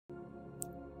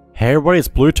Hey everybody, it's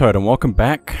BlueToad and welcome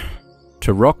back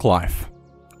to Rock Life,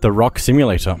 the rock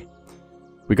simulator.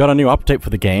 We got a new update for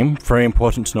the game, very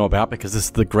important to know about because this is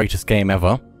the greatest game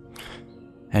ever.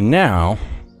 And now,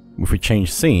 if we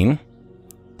change scene,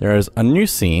 there is a new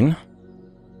scene,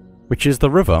 which is the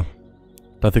river.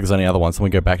 Don't think there's any other ones, so we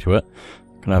go back to it.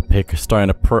 Gonna pick a stone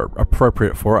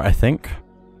appropriate for it, I think.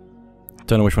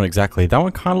 Don't know which one exactly. That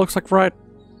one kind of looks like right.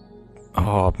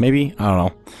 Oh, maybe? I don't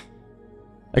know.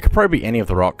 It could probably be any of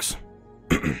the rocks.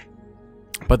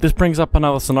 But this brings up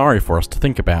another scenario for us to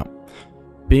think about.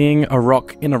 Being a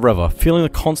rock in a river, feeling the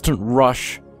constant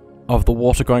rush of the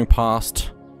water going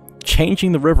past,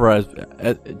 changing the river as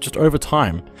just over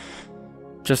time.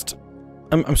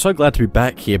 I'm so glad to be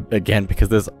back here again because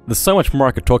there's so much more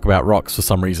I could talk about rocks for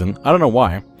some reason. I don't know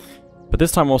why. But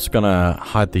this time I'm also gonna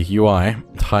hide the UI,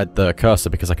 hide the cursor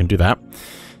because I can do that.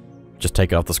 Just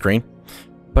take it off the screen.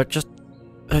 But just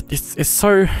it's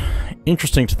so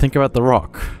interesting to think about the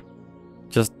rock.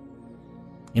 Just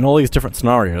in all these different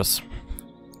scenarios.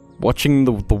 Watching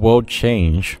the world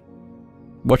change.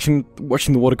 Watching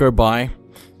the water go by.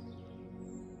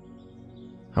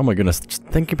 Oh my goodness, just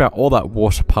thinking about all that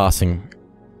water passing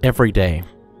every day.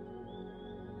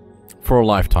 For a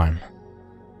lifetime.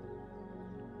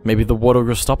 Maybe the water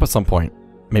will stop at some point.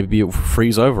 Maybe it will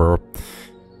freeze over or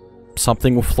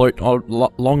something will float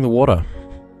along the water.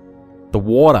 The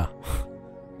water.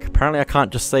 Apparently I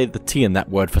can't just say the T in that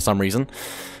word for some reason.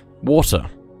 Water.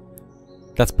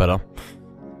 That's better.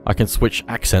 I can switch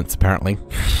accents apparently.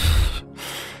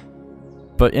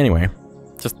 But anyway,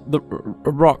 just a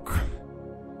rock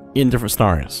in different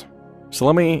scenarios. So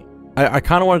I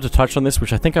kind of wanted to touch on this,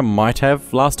 which I think I might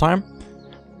have last time.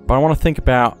 But I want to think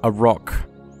about a rock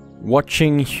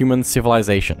watching human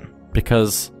civilization.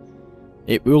 Because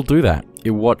it will do that.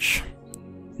 It will watch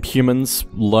humans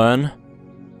learn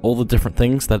all the different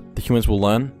things that the humans will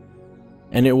learn,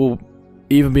 and it will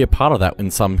even be a part of that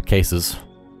in some cases.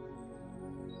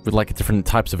 With like different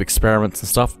types of experiments and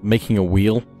stuff, making a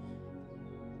wheel,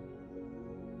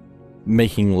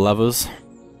 making levers,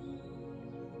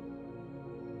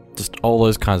 just all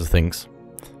those kinds of things.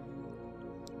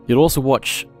 You'll also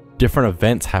watch different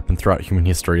events happen throughout human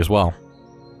history as well.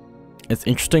 It's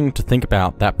interesting to think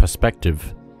about that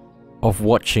perspective of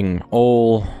watching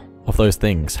all of those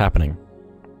things happening.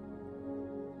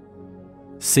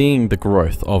 Seeing the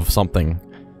growth of something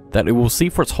that it will see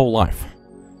for its whole life.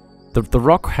 The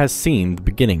rock has seen the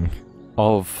beginning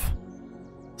of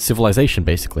civilization,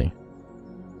 basically.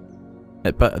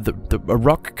 But a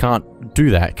rock can't do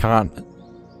that. It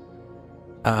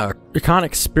can't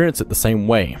experience it the same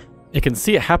way. It can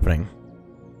see it happening,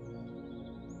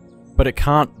 but it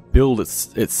can't build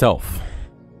itself.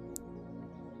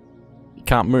 It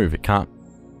can't move. It can't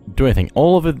do anything.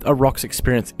 All of a rock's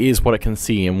experience is what it can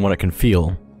see and what it can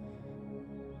feel.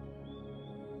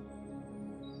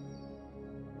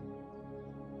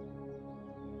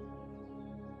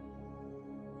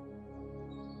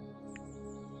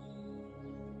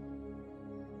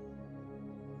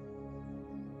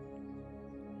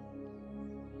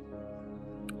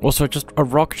 Also, just a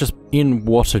rock just in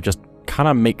water just kind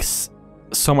of makes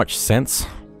so much sense,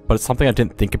 but it's something I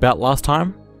didn't think about last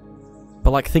time. But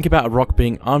like, think about a rock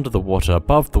being under the water,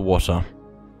 above the water,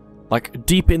 like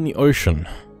deep in the ocean.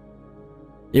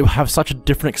 It will have such a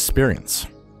different experience.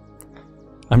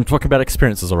 I'm talking about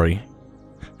experiences already.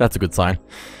 That's a good sign.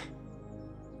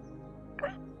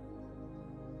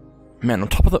 Man, on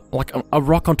top of like a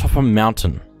rock on top of a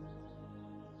mountain.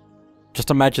 Just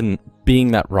imagine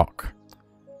being that rock.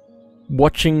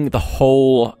 Watching the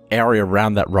whole area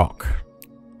around that rock.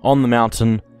 On the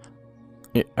mountain,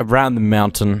 around the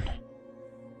mountain.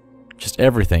 Just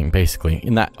everything, basically,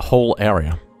 in that whole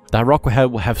area. That rock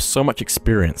will have so much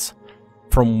experience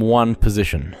from one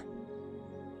position.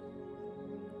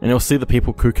 And you'll see the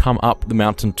people who come up the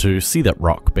mountain to see that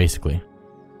rock, basically.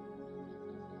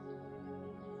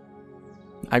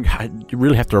 You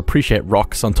really have to appreciate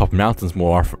rocks on top of mountains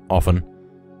more often.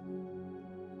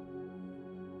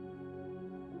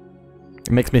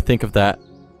 It makes me think of that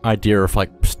idea of like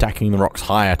stacking the rocks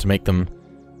higher to make them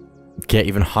get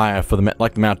even higher for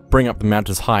the bring up the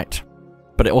mountain's height.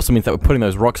 But it also means that we're putting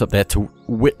those rocks up there to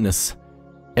witness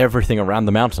everything around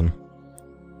the mountain.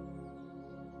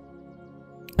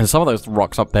 And some of those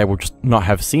rocks up there will just not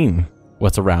have seen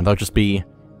what's around. They'll just be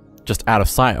just out of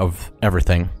sight of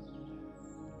everything.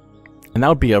 And that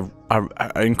would be an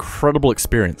incredible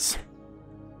experience.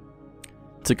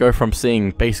 To go from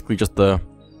seeing basically just the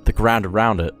ground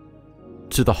around it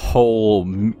to the whole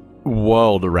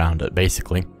world around it,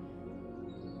 basically.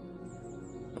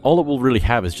 All it will really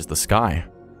have is just the sky,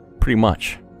 pretty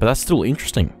much. But that's still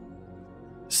interesting.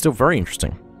 Still very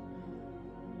interesting.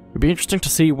 It'd be interesting to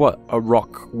see what a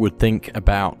rock would think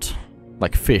about,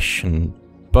 like, fish and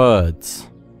birds,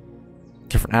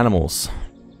 different animals.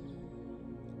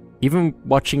 Even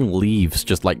watching leaves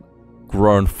just, like,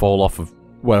 grow and fall off of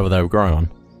whatever they were growing on.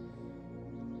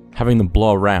 Having them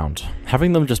blow around.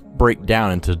 Having them just break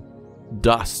down into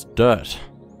dust, dirt.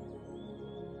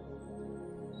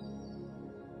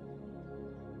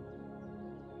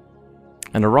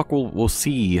 And a rock will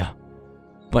see,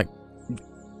 like,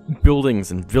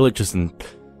 buildings and villages and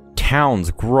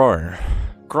towns grow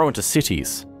into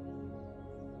cities.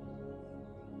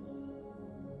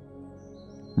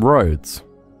 Roads.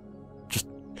 Just,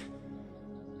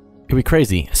 it'd be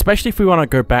crazy. Especially if we want to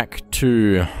go back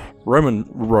to Roman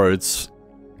roads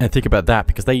and think about that,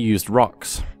 because they used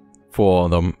rocks for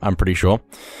them, I'm pretty sure.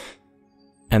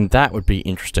 And that would be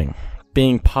interesting.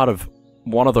 Being part of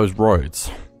one of those roads.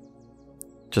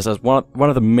 Just as one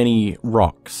of the many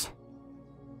rocks.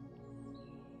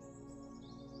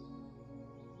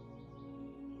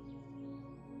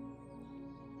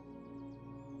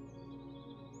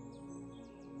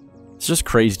 It's just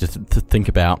crazy to think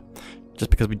about,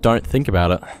 just because we don't think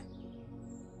about it.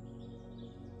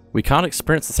 We can't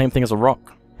experience the same thing as a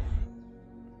rock.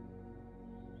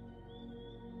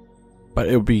 But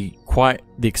it would be quite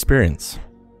the experience.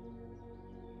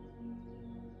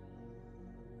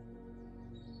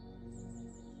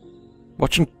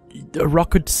 Watching a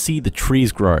rock could see the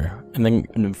trees grow, and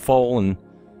then fall and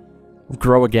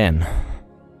grow again.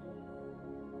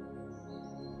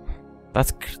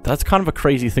 That's kind of a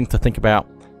crazy thing to think about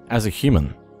as a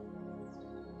human.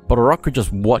 But a rock could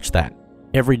just watch that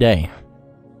every day.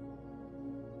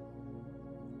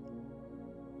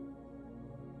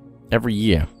 Every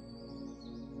year.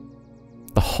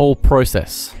 The whole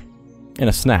process. In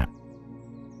a snap.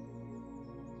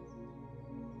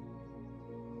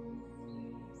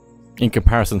 In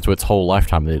comparison to its whole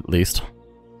lifetime, at least.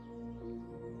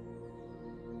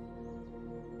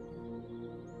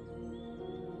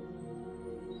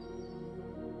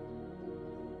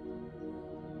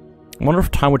 I wonder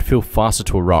if time would feel faster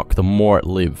to a rock the more it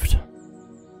lived.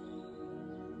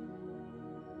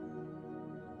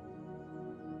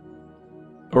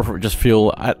 Or if it would just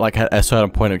feel, like at a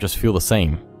certain point, it would just feel the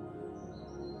same.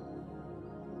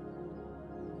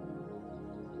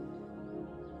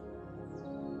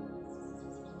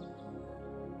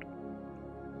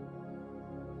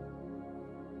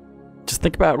 Just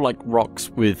think about, like, rocks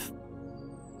with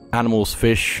animals,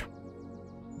 fish,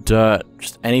 dirt,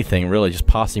 just anything really, just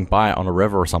passing by on a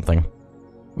river or something.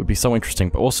 It would be so interesting.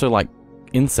 But also, like,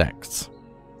 insects,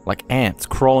 like ants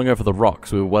crawling over the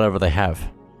rocks with whatever they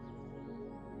have.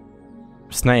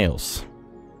 Snails,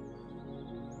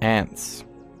 ants,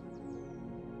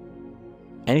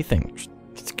 anything.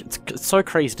 It's so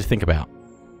crazy to think about.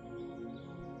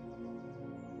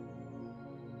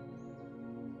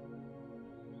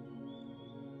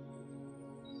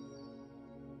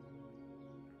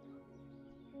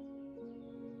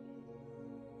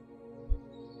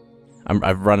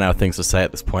 I've run out of things to say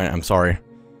at this point. I'm sorry.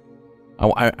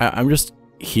 I'm just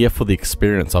here for the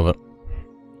experience of it.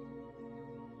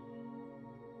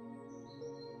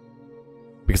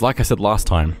 Because like I said last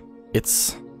time,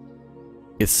 it's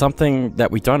something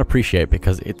that we don't appreciate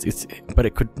because it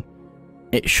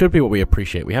should be what we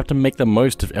appreciate. We have to make the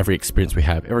most of every experience we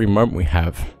have, every moment we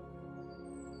have.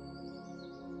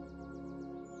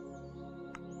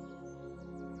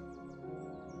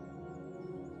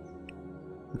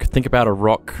 We could think about a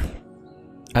rock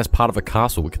as part of a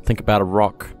castle. We could think about a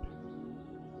rock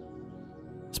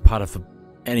as part of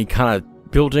any kind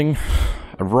of building,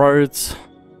 roads.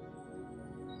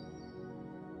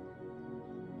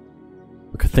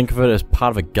 We could think of it as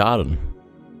part of a garden.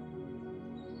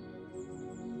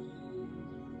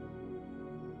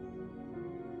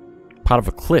 Part of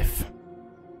a cliff.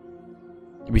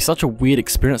 It'd be such a weird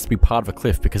experience to be part of a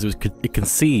cliff because it can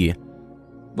see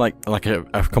like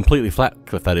a completely flat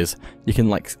cliff, that is.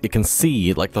 It can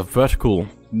see like the vertical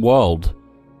world,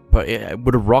 but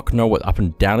would a rock know what up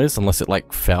and down is unless it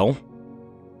like fell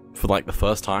for like the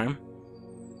first time?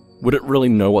 Would it really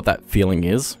know what that feeling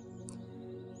is?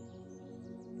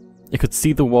 It could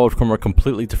see the world from a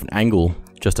completely different angle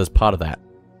just as part of that.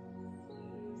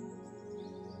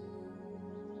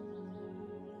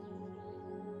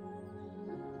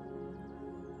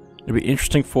 It'd be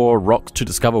interesting for rocks to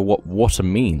discover what water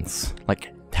means,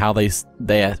 like how they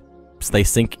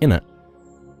sink in it.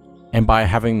 And by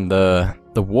having the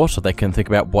water, they can think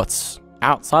about what's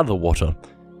outside of the water.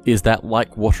 Is that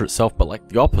like water itself, but like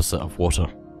the opposite of water?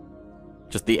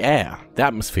 Just the air, the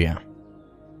atmosphere.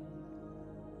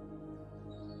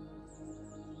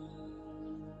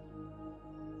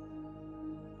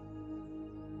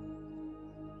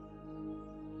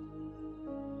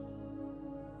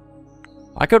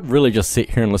 I could really just sit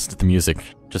here and listen to the music,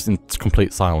 just in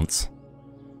complete silence.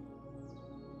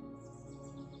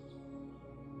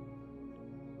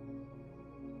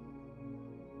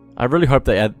 I really hope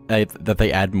that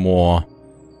they add more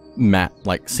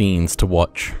map-like scenes to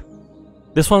watch.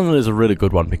 This one is a really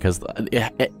good one because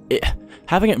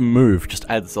having it move just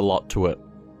adds a lot to it.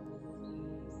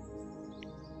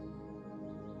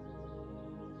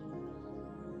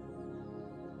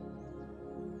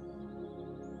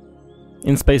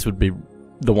 In Space would be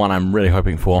the one I'm really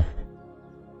hoping for.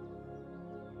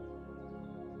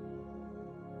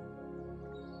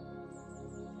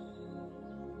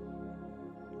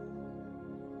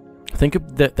 I think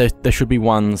that there should be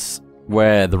ones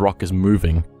where the rock is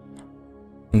moving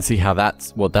and see how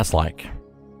what that's like.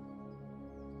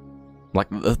 Like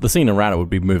the scene around it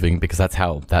would be moving because that's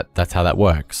how that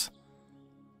works.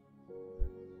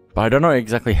 But I don't know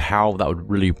exactly how that would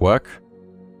really work.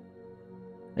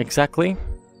 Exactly.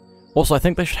 Also, I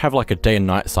think they should have like a day and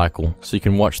night cycle so you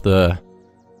can watch the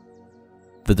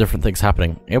different things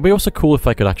happening. It would be also cool if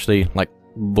I could actually like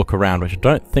look around, which I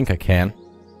don't think I can.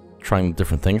 Trying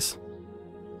different things.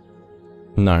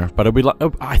 No, but it'd be like,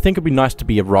 I think it'd be nice to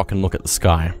be a rock and look at the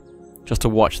sky, just to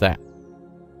watch that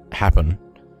happen.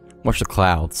 Watch the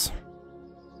clouds.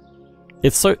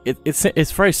 It's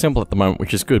very simple at the moment,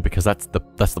 which is good because that's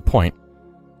the point.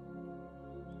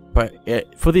 But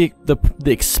for the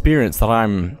experience that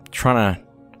I'm trying to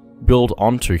build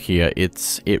onto here,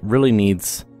 it really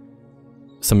needs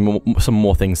some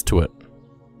more things to it.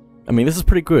 I mean, this is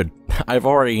pretty good. I've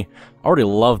already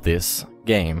loved this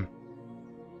game.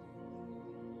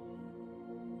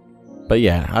 But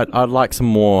yeah, I'd like some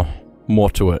more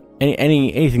to it.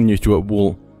 Anything new to it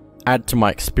will add to my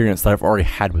experience that I've already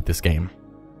had with this game.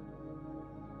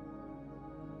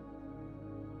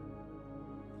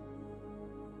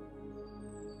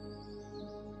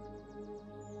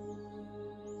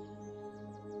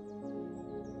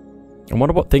 I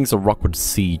wonder what things a rock would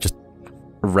see just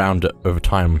around it over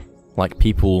time. Like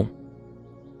people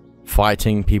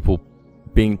fighting, people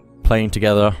playing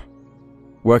together,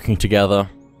 working together,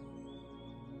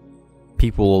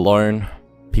 people alone,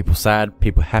 people sad,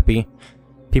 people happy,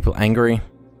 people angry.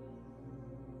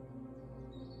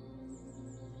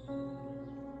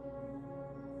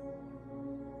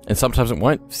 And sometimes it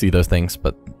won't see those things,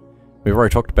 but we've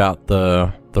already talked about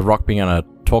the rock being able to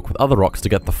talk with other rocks to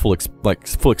get the full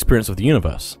experience of the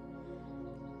universe.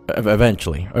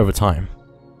 Eventually, over time.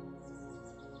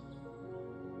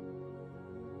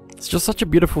 It's just such a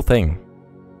beautiful thing.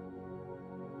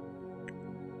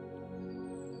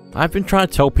 I've been trying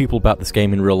to tell people about this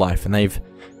game in real life, and they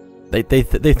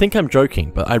think I'm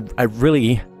joking, but I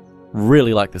really,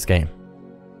 really like this game.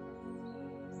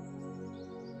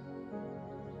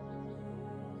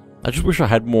 I just wish I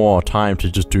had more time to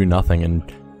just do nothing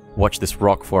and watch this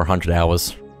rock for 100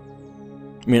 hours.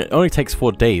 I mean, it only takes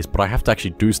 4 days, but I have to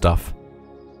actually do stuff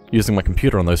using my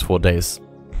computer on those 4 days.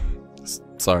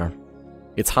 So,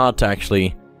 it's hard to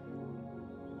actually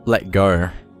let go.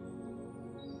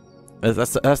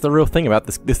 That's the real thing about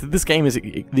this. This game is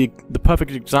the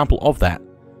perfect example of that.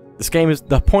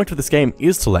 The point of this game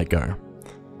is to let go.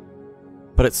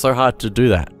 But it's so hard to do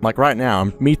that. Like right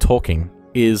now, me talking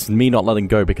is me not letting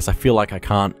go because I feel like I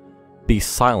can't be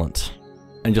silent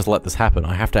and just let this happen.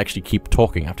 I have to actually keep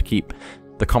talking. I have to keep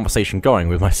the conversation going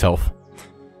with myself.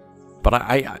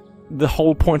 But the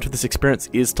whole point of this experience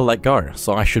is to let go.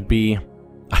 So I should be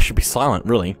silent,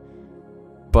 really.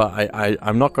 But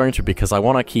I'm not going to because I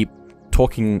want to keep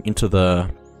talking into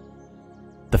the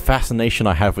fascination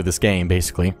I have with this game,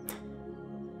 basically.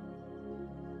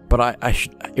 But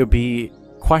it would be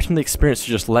quite an experience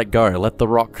to just let go, let the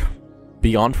rock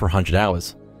be on for 100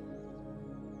 hours.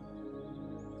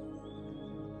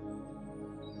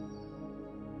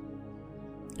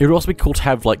 It would also be cool to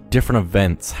have like different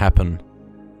events happen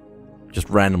just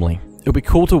randomly. It would be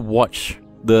cool to watch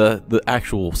the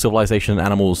actual civilization and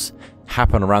animals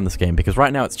happen around this game, because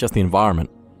right now it's just the environment.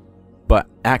 But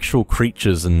actual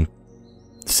creatures and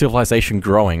civilization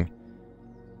growing,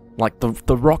 like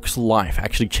the rock's life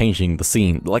actually changing the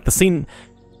scene, like the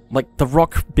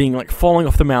rock being like falling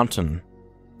off the mountain,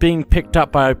 being picked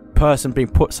up by a person, being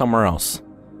put somewhere else,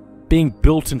 being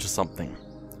built into something.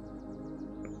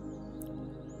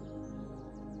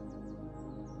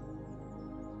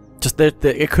 Just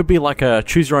it could be like a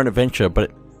choose your own adventure,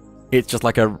 but it's just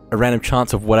like a random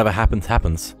chance of whatever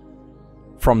happens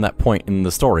from that point in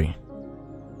the story.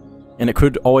 And it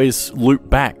could always loop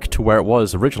back to where it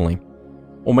was originally.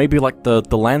 Or maybe like the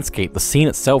landscape, the scene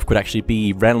itself could actually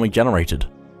be randomly generated.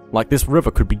 Like this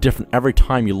river could be different every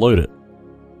time you load it.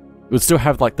 It would still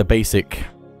have like the basic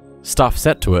stuff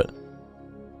set to it,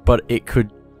 but it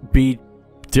could be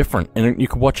different, and you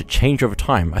could watch it change over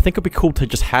time. I think it'd be cool to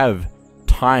just have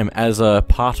time as a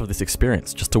part of this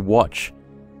experience, just to watch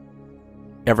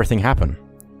everything happen.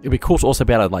 It'd be cool to also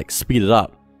be able to like speed it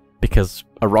up, because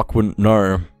a rock wouldn't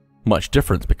know much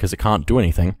difference because it can't do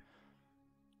anything.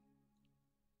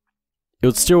 It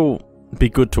would still be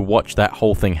good to watch that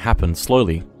whole thing happen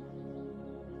slowly.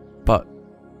 But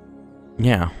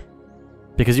yeah,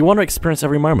 because you want to experience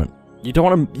every moment. You don't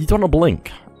want to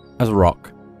blink as a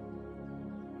rock.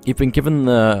 You've been given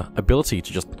the ability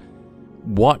to just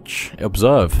watch,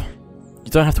 observe.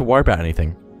 You don't have to worry about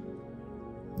anything.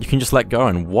 You can just let go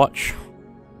and watch.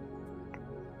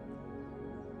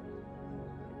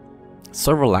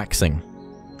 So relaxing.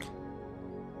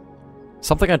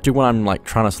 Something I do when I'm like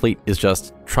trying to sleep is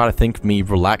just try to think of me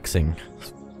relaxing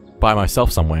by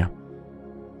myself somewhere.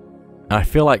 And I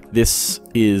feel like this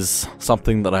is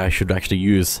something that I should actually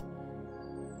use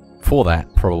for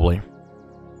that, probably.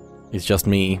 It's just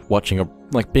me watching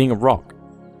like being a rock.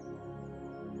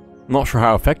 Not sure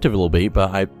how effective it'll be,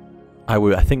 but I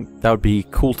think that would be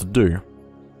cool to do.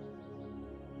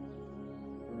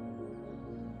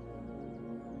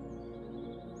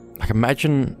 Like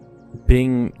imagine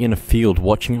being in a field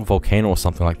watching a volcano or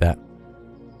something like that.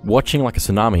 Watching like a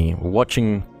tsunami, or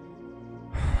watching,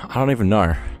 I don't even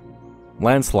know,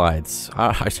 landslides.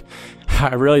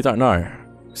 I really don't know.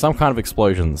 Some kind of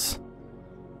explosions.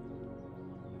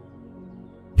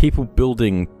 People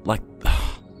building, like,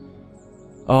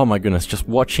 oh my goodness, just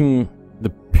watching the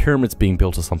pyramids being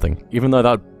built or something. Even though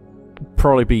that would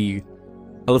probably be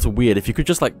a little weird. If you could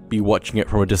just like be watching it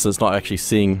from a distance, not actually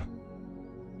seeing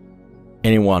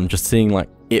anyone, just seeing like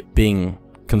it being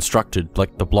constructed,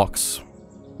 like the blocks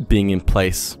being in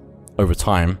place over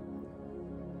time.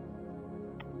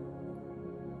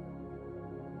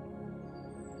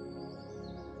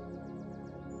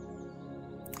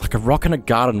 Like a rock in a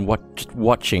garden, just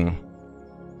watching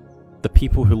the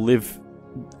people who live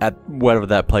at whatever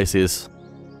that place is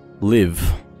live.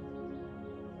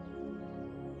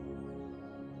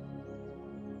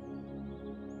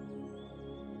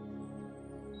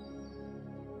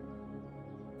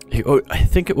 I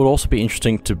think it would also be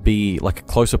interesting to be like a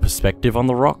closer perspective on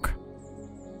the rock,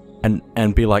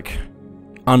 and be like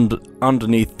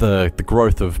underneath the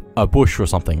growth of a bush or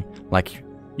something. Like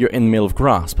you're in the middle of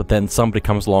grass, but then somebody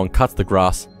comes along, cuts the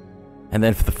grass, and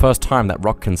then for the first time that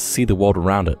rock can see the world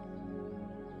around it.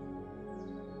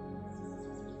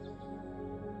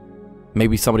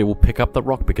 Maybe somebody will pick up the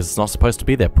rock because it's not supposed to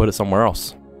be there, put it somewhere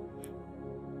else.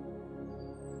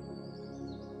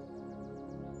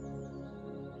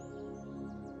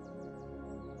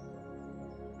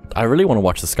 I really want to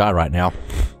watch the sky right now.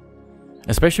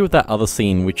 Especially with that other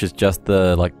scene, which is just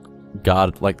the, like,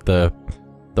 the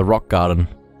rock garden.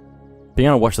 Being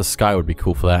able to watch the sky would be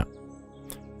cool for that.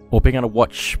 Or being able to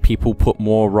watch people put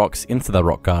more rocks into the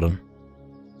rock garden.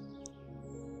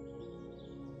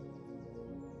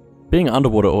 Being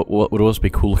underwater would also be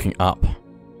cool looking up.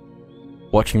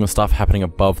 Watching the stuff happening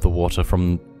above the water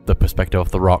from the perspective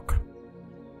of the rock.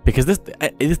 Because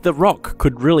the rock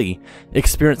could really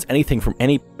experience anything from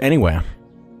anywhere.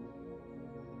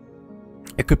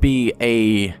 It could be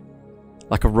a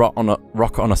rock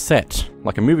on a set,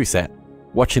 like a movie set,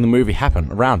 watching the movie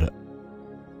happen around it,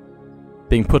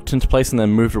 being put into place and then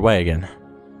moved away again.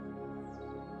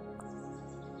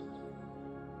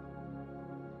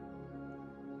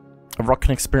 A rock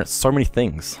can experience so many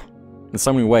things in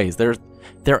so many ways. There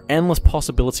are endless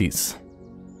possibilities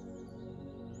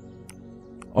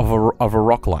of a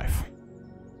rock life.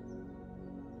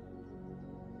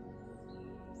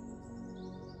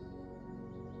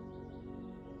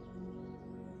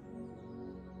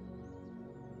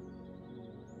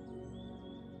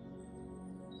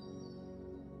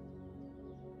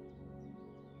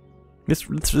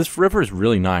 This river is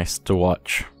really nice to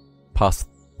watch past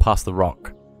the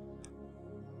rock.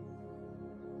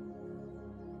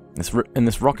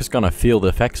 This rock is gonna feel the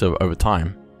effects over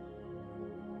time.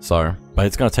 So, but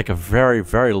it's gonna take a very,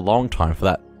 very long time for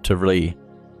that to really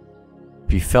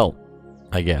be felt,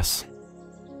 I guess.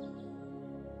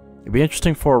 It'd be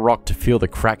interesting for a rock to feel the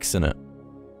cracks in it.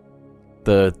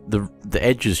 The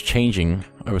edges changing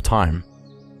over time.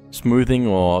 Smoothing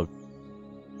or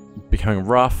becoming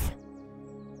rough.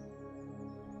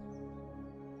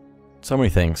 So many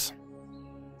things.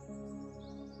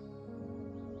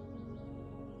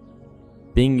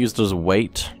 Being used as a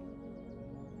weight.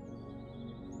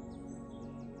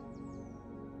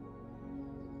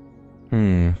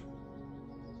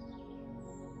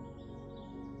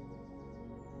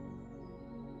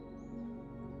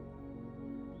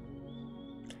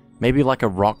 Maybe like a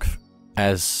rock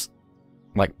as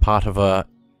like part of a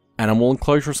animal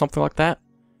enclosure or something like that.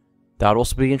 That would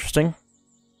also be interesting.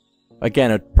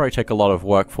 Again, it'd probably take a lot of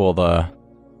work for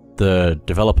the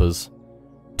developers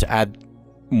to add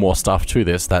more stuff to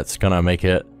this that's gonna make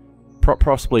it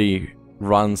possibly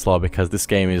run slow, because this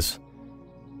game is,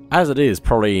 as it is,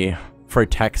 probably very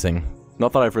taxing.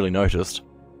 Not that I've really noticed.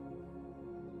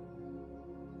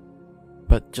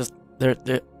 But just,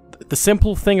 the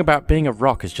simple thing about being a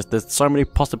rock is just there's so many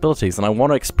possibilities, and I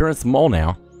want to experience them all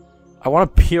now. I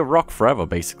want to be a rock forever,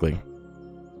 basically.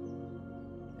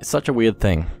 It's such a weird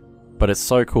thing, but it's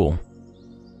so cool.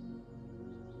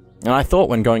 And I thought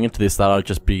when going into this that I'd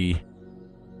just be...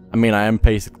 I mean, I am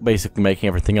basically making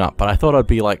everything up, but I thought I'd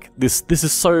be like, this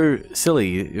is so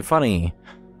silly, funny.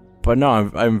 But no,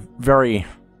 I'm very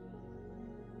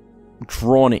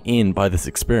drawn in by this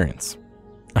experience.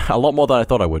 A lot more than I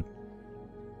thought I would.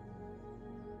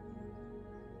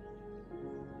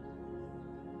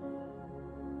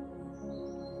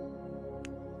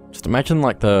 Just imagine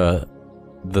like the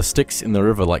sticks in the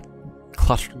river like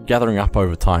gathering up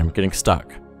over time, getting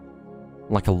stuck.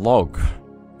 Like a log.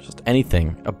 Just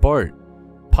anything. A boat.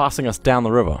 Passing us down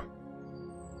the river.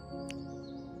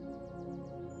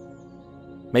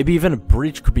 Maybe even a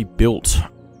bridge could be built.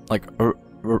 Like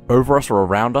over us or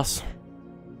around us.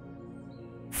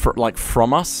 Like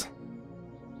from us.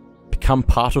 Become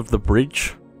part of the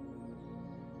bridge.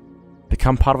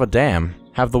 Become part of a dam.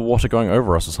 Have the water going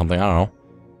over us or something, I don't know.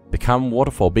 Become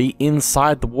waterfall. Be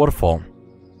inside the waterfall.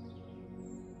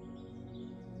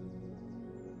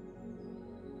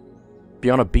 Be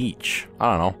on a beach.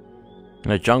 I don't know.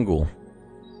 In a jungle.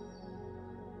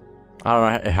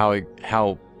 I don't know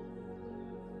how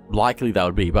likely that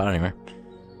would be, but anyway.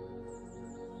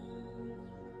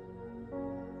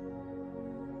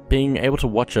 Being able to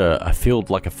watch a field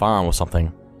like a farm or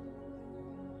something.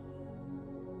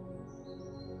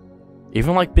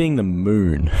 Even like being the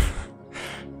moon.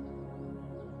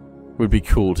 Would be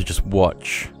cool to just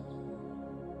watch.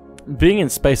 Being in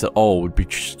space at all would be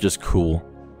just cool.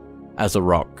 As a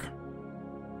rock.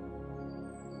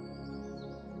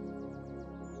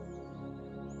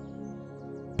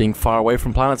 Being far away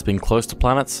from planets, being close to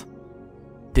planets.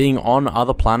 Being on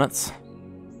other planets.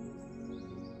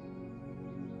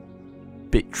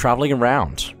 Traveling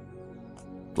around.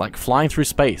 Like flying through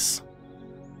space.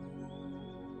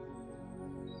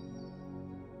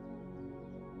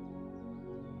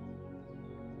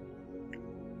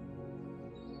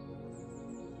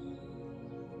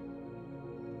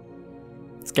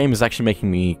 This game is actually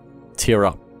making me tear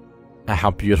up at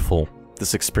how beautiful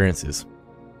this experience is.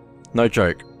 No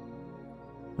joke.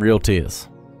 Real tears.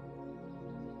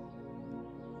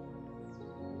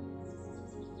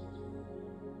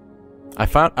 I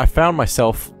found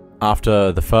myself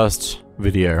after the first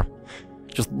video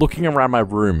just looking around my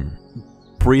room,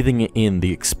 breathing in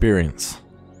the experience.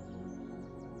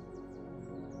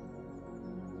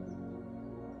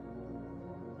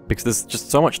 Because there's just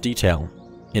so much detail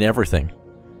in everything.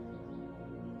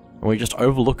 And we just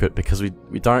overlook it because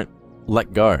we don't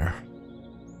let go.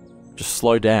 Just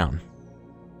slow down.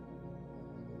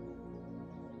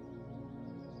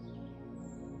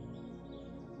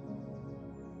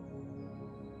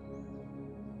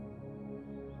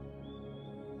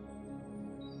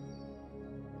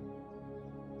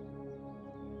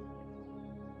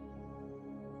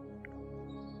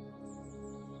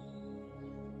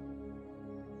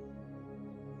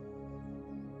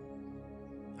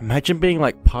 Imagine being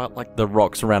like part like the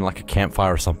rocks around like a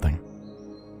campfire or something.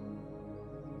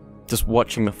 Just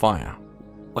watching the fire.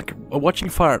 Like watching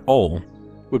fire at all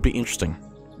would be interesting.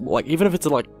 Like even if it's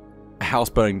like a house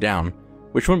burning down,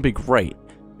 which wouldn't be great,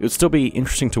 it would still be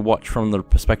interesting to watch from the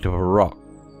perspective of a rock.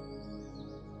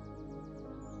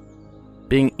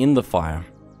 Being in the fire.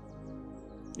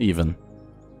 Even.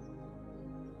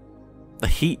 The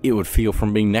heat it would feel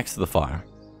from being next to the fire.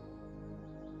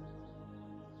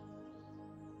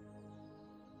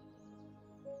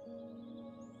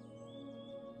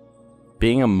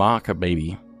 Being a marker,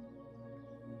 baby.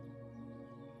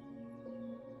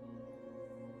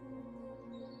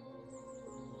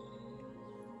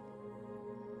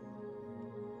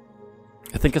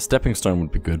 I think a stepping stone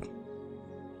would be good.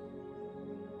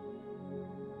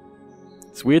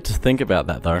 It's weird to think about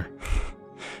that though.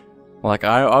 Like,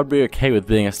 I'd be okay with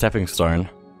being a stepping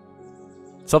stone.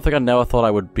 Something I never thought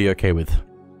I would be okay with.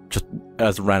 Just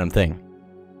as a random thing.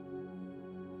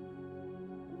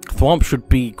 Thwomp should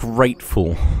be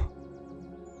grateful.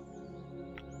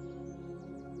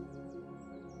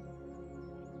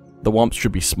 The Womps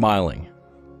should be smiling.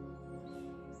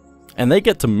 And they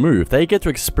get to move. They get to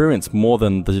experience more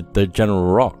than the general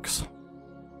rocks.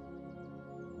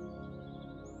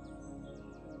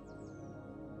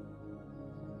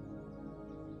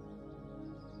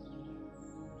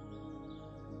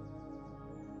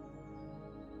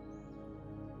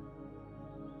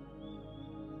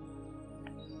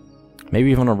 Maybe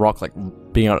even a rock, like,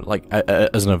 being on, like,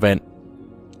 as an event,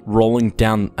 rolling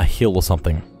down a hill or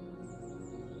something.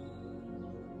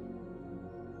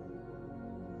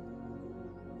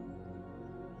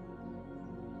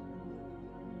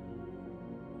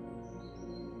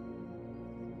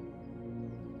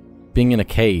 Being in a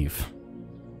cave.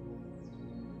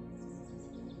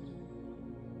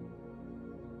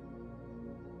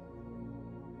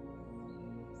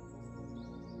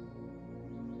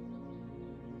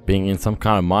 Being in some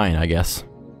kind of mine, I guess.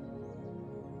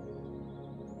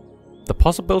 The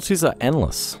possibilities are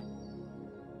endless.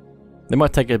 They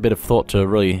might take a bit of thought to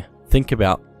really think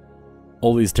about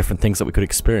all these different things that we could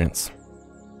experience.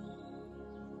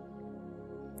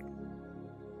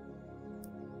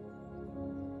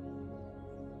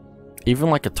 Even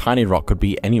like a tiny rock could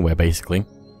be anywhere, basically.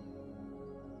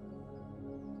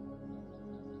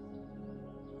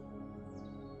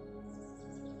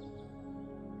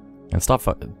 And stuff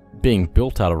being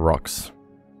built out of rocks.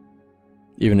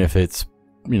 Even if it's,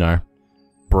 you know,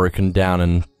 broken down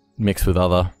and mixed with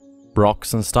other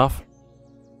rocks and stuff.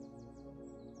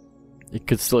 It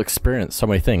could still experience so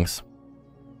many things.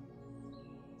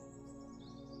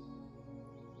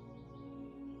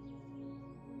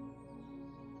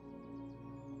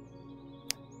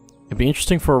 It'd be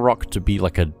interesting for a rock to be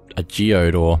like a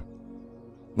geode, or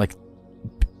like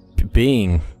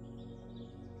being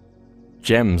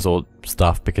gems or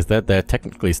stuff, because they're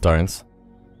technically stones.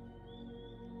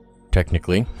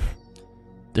 Technically.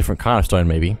 Different kind of stone,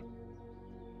 maybe.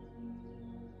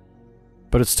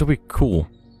 But it'd still be cool.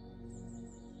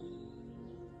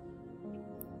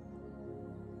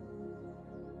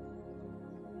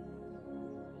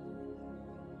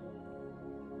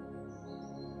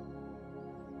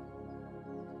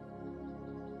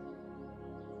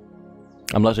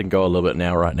 I'm letting go a little bit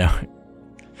now, right now.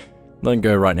 Letting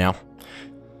go right now.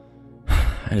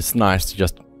 And it's nice to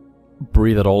just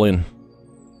breathe it all in.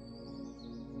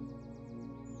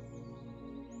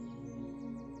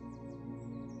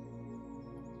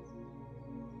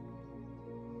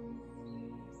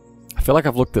 I feel like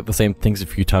I've looked at the same things a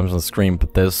few times on the screen,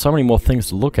 but there's so many more things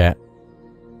to look at.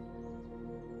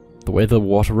 The way the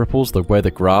water ripples, the way the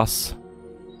grass,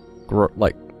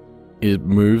 like, it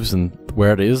moves and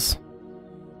where it is.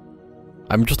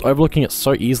 I'm just overlooking it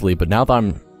so easily, but now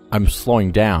that I'm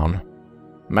slowing down,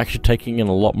 I'm actually taking in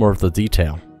a lot more of the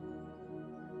detail.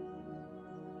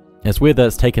 And it's weird that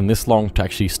it's taken this long to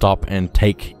actually stop and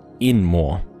take in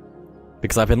more.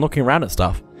 Because I've been looking around at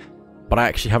stuff, but I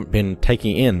actually haven't been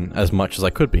taking in as much as I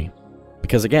could be.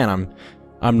 Because again,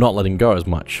 I'm not letting go as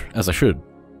much as I should.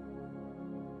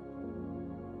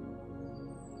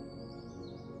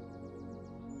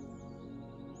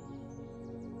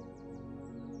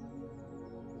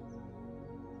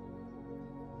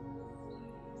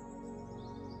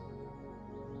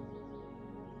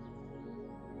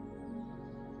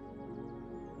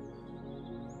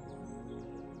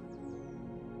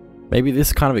 Maybe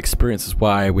this kind of experience is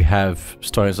why we have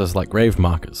stones as like grave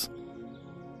markers.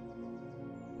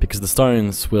 Because the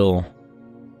stones will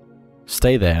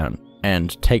stay there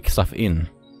and take stuff in.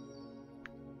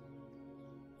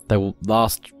 They will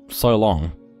last so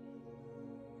long.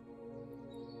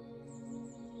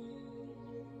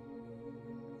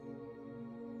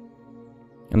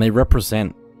 And they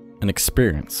represent an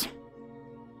experience.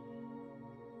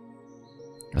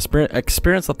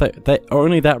 Experience that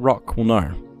only that rock will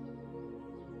know.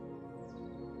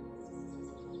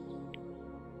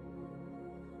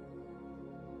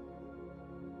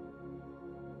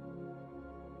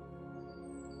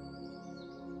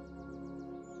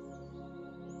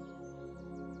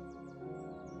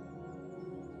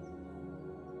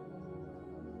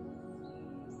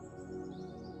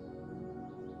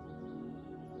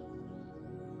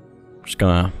 Just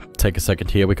gonna take a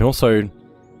second here. We can also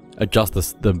adjust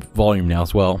the volume now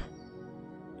as well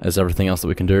as everything else that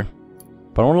we can do.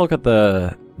 But I want to look at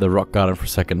the rock garden for a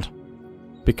second,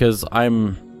 because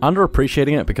I'm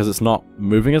underappreciating it because it's not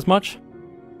moving as much,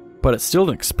 but it's still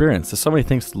an experience. There's so many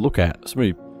things to look at.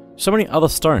 So many other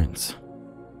stones.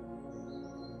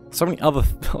 So many other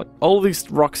like, all these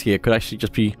rocks here could actually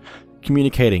just be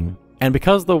communicating, and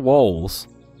because the walls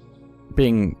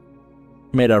being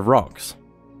made out of rocks,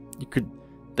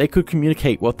 they could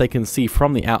communicate what they can see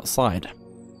from the outside.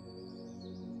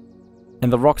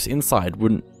 And the rocks inside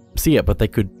wouldn't see it, but they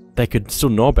could still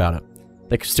know about it.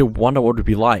 They could still wonder what it would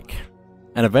be like.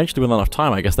 And eventually, with enough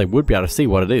time, I guess they would be able to see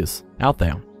what it is out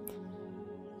there.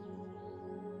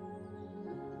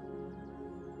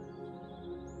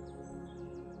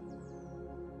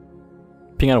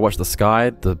 Being able to watch the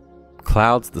sky, the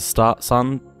clouds, the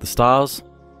sun, the stars,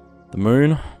 the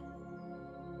moon.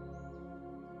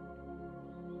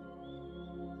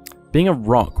 being a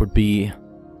rock would be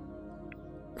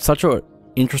such an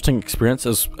interesting experience,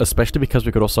 especially because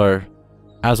we could also,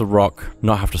 as a rock,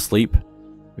 not have to sleep.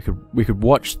 We could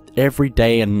watch every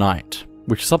day and night,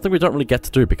 which is something we don't really get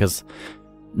to do because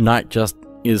night just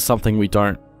is something we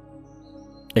don't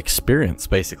experience,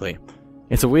 basically.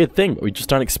 It's a weird thing, but we just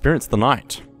don't experience the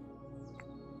night.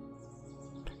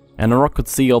 And a rock could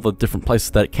see all the different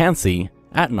places that it can see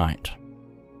at night.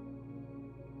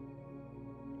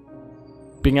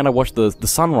 Being able to watch the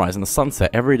sunrise and the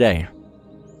sunset every day.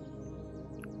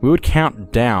 We would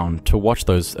count down to watch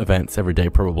those events every day,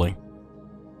 probably.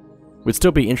 We'd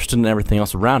still be interested in everything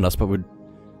else around us, but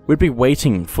we'd be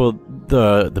waiting for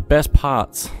the best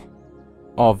parts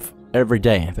of every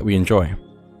day that we enjoy.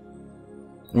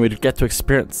 And we'd get to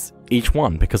experience each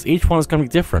one, because each one is going to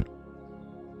be different.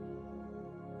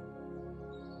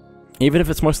 Even if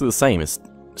it's mostly the same, it's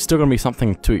still going to be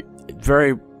something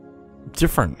very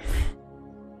different,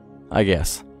 I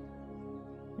guess.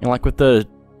 And like with the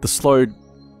slow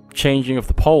changing of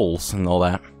the poles and all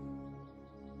that,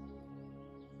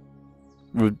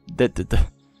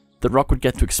 the rock would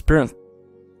get to experience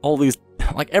all these,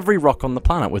 like every rock on the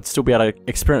planet would still be able to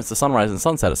experience the sunrise and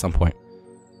sunset at some point.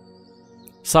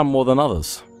 Some more than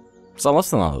others, some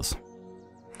less than others.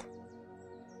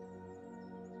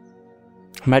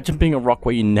 Imagine being a rock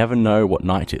where you never know what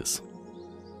night is,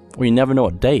 where you never know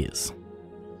what day is.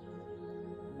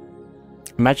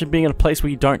 Imagine being in a place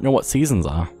where you don't know what seasons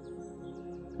are,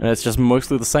 and it's just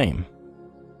mostly the same.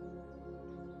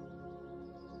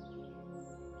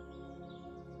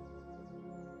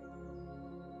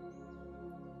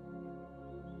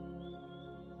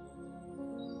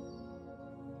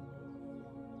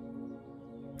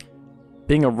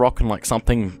 Being a rock in like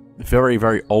something very,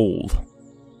 very old,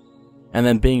 and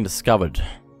then being discovered,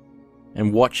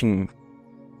 and watching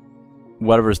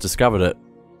whatever has discovered it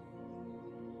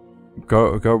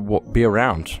be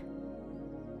around.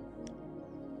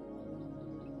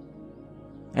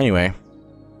 Anyway,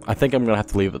 I think I'm gonna have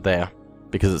to leave it there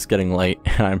because it's getting late,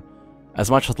 and as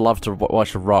much as I'd love to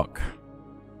watch a rock,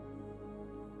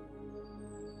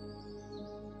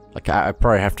 like I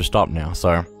probably have to stop now.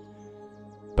 So,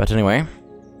 but anyway,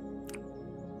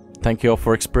 thank you all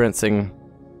for experiencing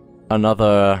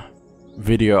another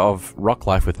video of rock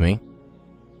life with me.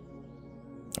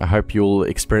 I hope you'll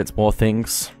experience more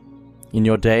things in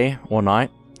your day or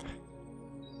night.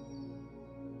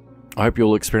 I hope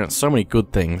you'll experience so many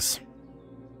good things.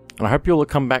 And I hope you'll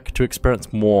come back to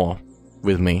experience more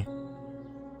with me.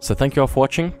 So thank you all for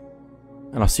watching,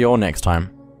 and I'll see you all next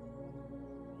time.